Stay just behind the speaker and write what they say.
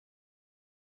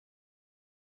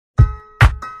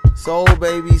Soul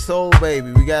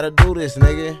baby, we gotta do this,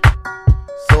 nigga.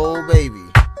 Soul baby,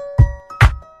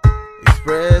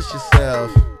 express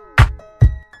yourself.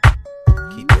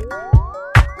 Keep it.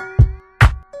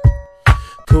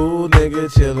 Cool nigga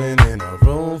chillin' in a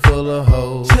room full of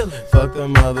hoes. Fuck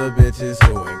them other bitches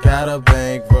who ain't got a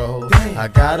bankroll. I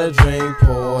got a drink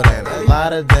poured and a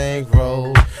lot of dank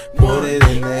roll. Put it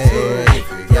in the air if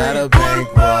you got a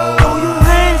bankroll. Throw your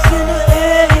hands in the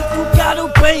air if you got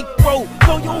a bankroll.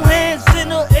 Throw your hands in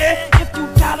the air if you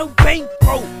got a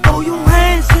bankroll. Throw your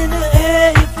hands in the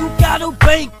air if you got a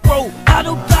bankroll. Got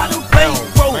a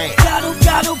bankroll.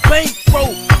 Got a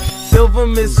bankroll. Silver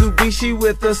Mitsubishi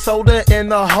with a soda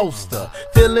and a holster.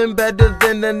 Feeling better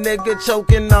than a nigga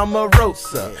choking on a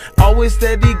roaster. Always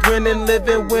steady grinning,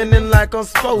 living, winning like I'm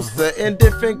supposed to. In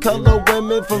different color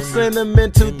women from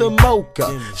cinnamon to the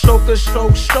mocha. Stroker,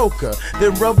 stroker.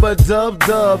 Then rubber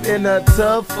dub in a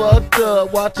tub fucked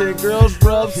up. Watching girls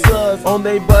rub suds on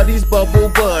they buddies bubble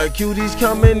bud. Cuties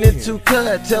coming into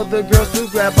cut. Tell the girls to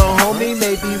grab a homie.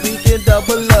 Maybe we can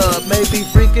double up. Maybe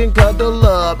freaking cuddle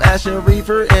up. Ash and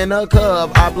reefer in a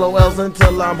cub. I blow L's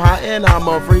until I'm hot and I'm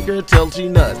a freaker till she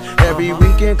nuts. Every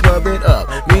weekend club it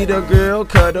up. Meet a girl,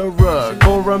 cut a rug.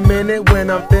 For a minute when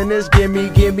I'm finished,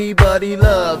 gimme buddy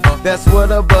love. That's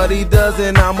what a buddy does,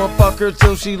 and I'ma fuck her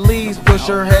till she leaves. Push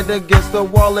her head against the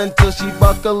wall until she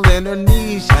buckle in her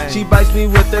knees. She bites me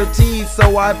with her teeth,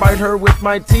 so I bite her with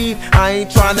my teeth. I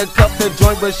ain't trying to cuff the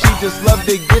joint, but she just love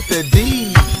to get the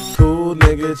D. Cool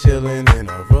nigga chillin' in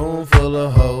a room full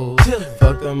of hoes.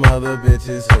 Fuck them other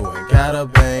bitches who ain't got a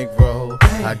bankroll.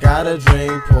 I got a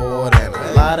drink poured and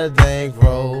a lot of dank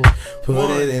roll. Put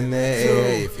it in the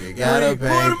air if you got a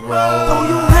bankroll. Throw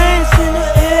your hands in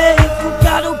the air if you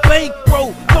got a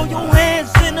bankroll. Throw your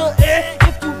hands in the air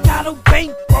if you got a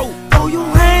bankroll. Throw your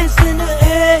hands in the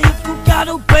air if you got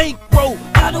a bankroll.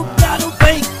 Got a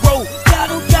bankroll.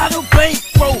 Got a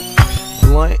bankroll.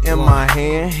 Blunt in my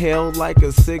hand, held like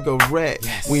a cigarette.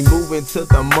 We moving to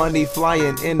the money,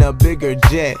 flying in a bigger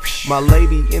jet. My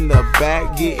lady in the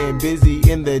back, getting busy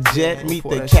in the jet. Meet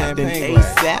the captain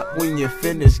ASAP when you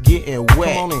finish getting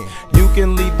wet. You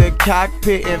can leave the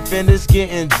cockpit and finish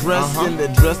getting dressed in the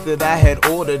dress that I had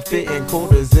ordered, fitting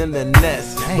quarters in the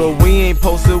nest. But we ain't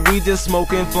posted, we just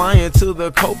smoking, flying to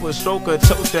the Copa, stroke a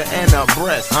choker and a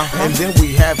breast. And then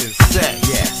we having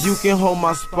sex. You can hold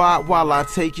my spot while I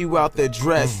take you out the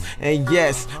dress. And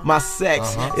yes, my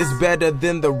sex is better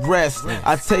than the rest.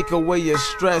 I take away your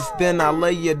stress, then I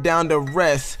lay you down to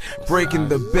rest. Breaking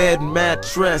the bed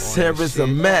mattress, hair is a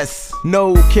mess.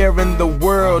 No care in the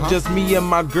world, just me and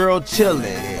my girl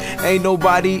chillin'. Ain't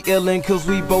nobody illin' cause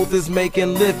we both is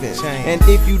making living. And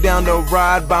if you down to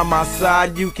ride by my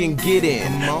side, you can get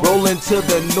in. Rollin' to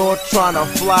the north, tryna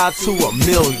fly to $1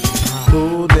 million.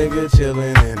 Cool nigga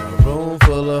chillin' in a room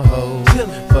full of hoes.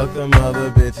 Fuck them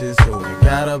other bitches who ain't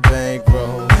got a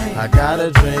bankroll. I got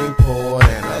a drink poured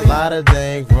and a lot of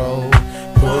dank roll.